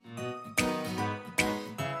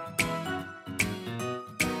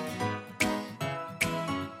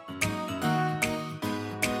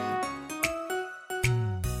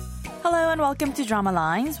welcome to Drama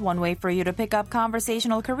Lines, one way for you to pick up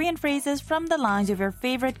conversational Korean phrases from the lines of your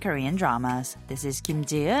favorite Korean dramas. This is Kim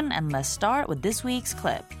Ji-eun, and let's start with this week's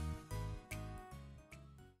clip.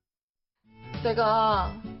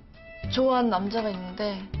 내가 좋아하는 남자가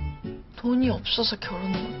있는데 돈이 없어서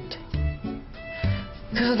결혼을 못해.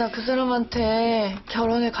 그래서 나 그 사람한테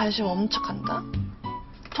결혼에 관심 엄청 간다?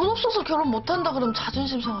 돈 없어서 결혼 못한다 그러면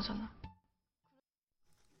자존심 상하잖아.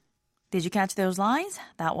 Did you catch those lines?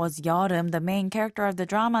 That was Yeoreum, the main character of the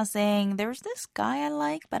drama, saying, "There's this guy I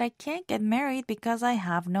like, but I can't get married because I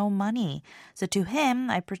have no money. So to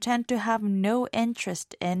him, I pretend to have no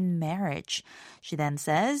interest in marriage." She then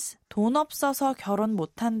says, 돈 없어서 결혼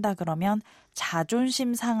못한다 그러면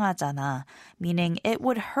자존심 상하잖아, meaning it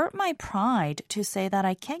would hurt my pride to say that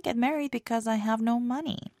I can't get married because I have no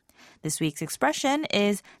money. This week's expression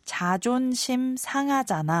is 자존심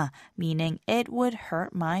상하잖아, meaning it would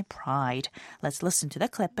hurt my pride. Let's listen to the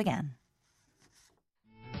clip again.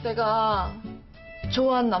 내가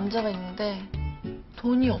좋아하는 남자가 있는데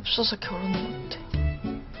돈이 없어서 결혼을 못해.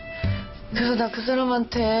 그래서 나 그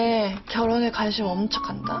사람한테 결혼에 관심 엄청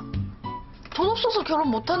간다? 돈 없어서 결혼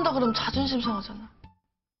못한다 그러면 자존심 상하잖아.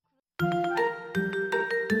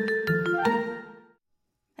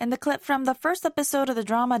 In the clip from the first episode of the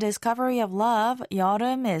drama Discovery of Love,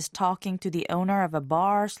 Yeoreum is talking to the owner of a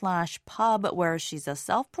bar/pub where she's a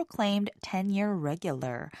self-proclaimed 10-year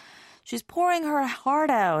regular. She's pouring her heart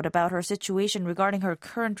out about her situation regarding her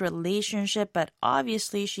current relationship, but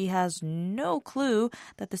obviously she has no clue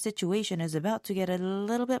that the situation is about to get a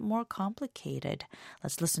little bit more complicated.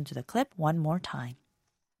 Let's listen to the clip one more time.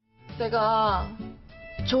 내가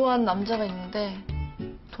좋아하는 남자가 있는데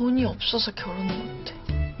돈이 없어서 결혼을 못해.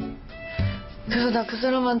 그래서 나 그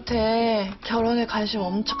사람한테 결혼에 관심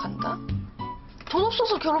엄청 간다? 돈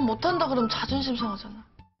없어서 결혼 못한다 그러면 자존심 상하잖아.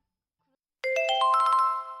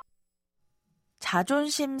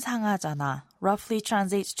 자존심 상하잖아 roughly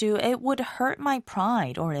translates to it would hurt my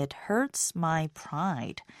pride or it hurts my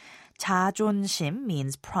pride. 자존심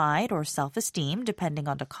means pride or self-esteem depending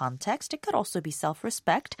on the context. It could also be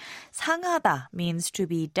self-respect. 상하다 means to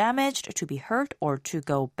be damaged, to be hurt, or to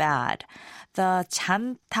go bad. The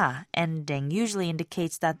잔타 ending usually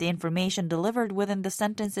indicates that the information delivered within the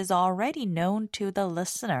sentence is already known to the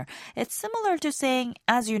listener. It's similar to saying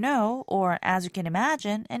as you know or as you can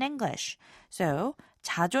imagine in English. So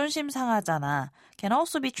자존심 상하잖아 can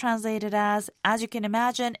also be translated as you can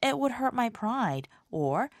imagine, it would hurt my pride,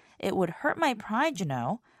 or it would hurt my pride, you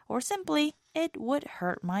know, or simply, it would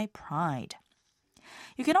hurt my pride.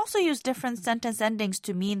 You can also use different sentence endings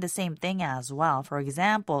to mean the same thing as well. For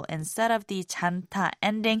example, instead of the 잔타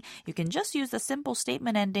ending, you can just use the simple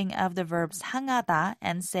statement ending of the verb 상하다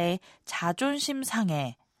and say 자존심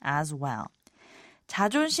상해 as well.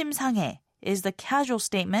 자존심 상해 is the casual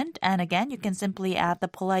statement, and again, you can simply add the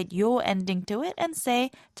polite 요 ending to it and say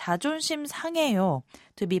자존심 상해요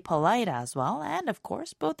to be polite as well. And of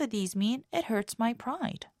course, both of these mean it hurts my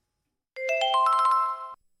pride.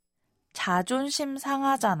 자존심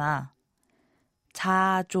상하잖아.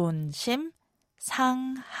 자존심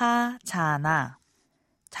상하잖아.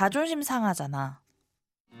 자존심 상하잖아.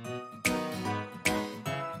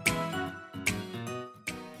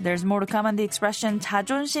 There's more to come on the expression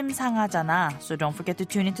자존심 상하잖아, so don't forget to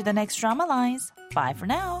tune into the next Drama Lines. Bye for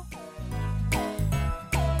now.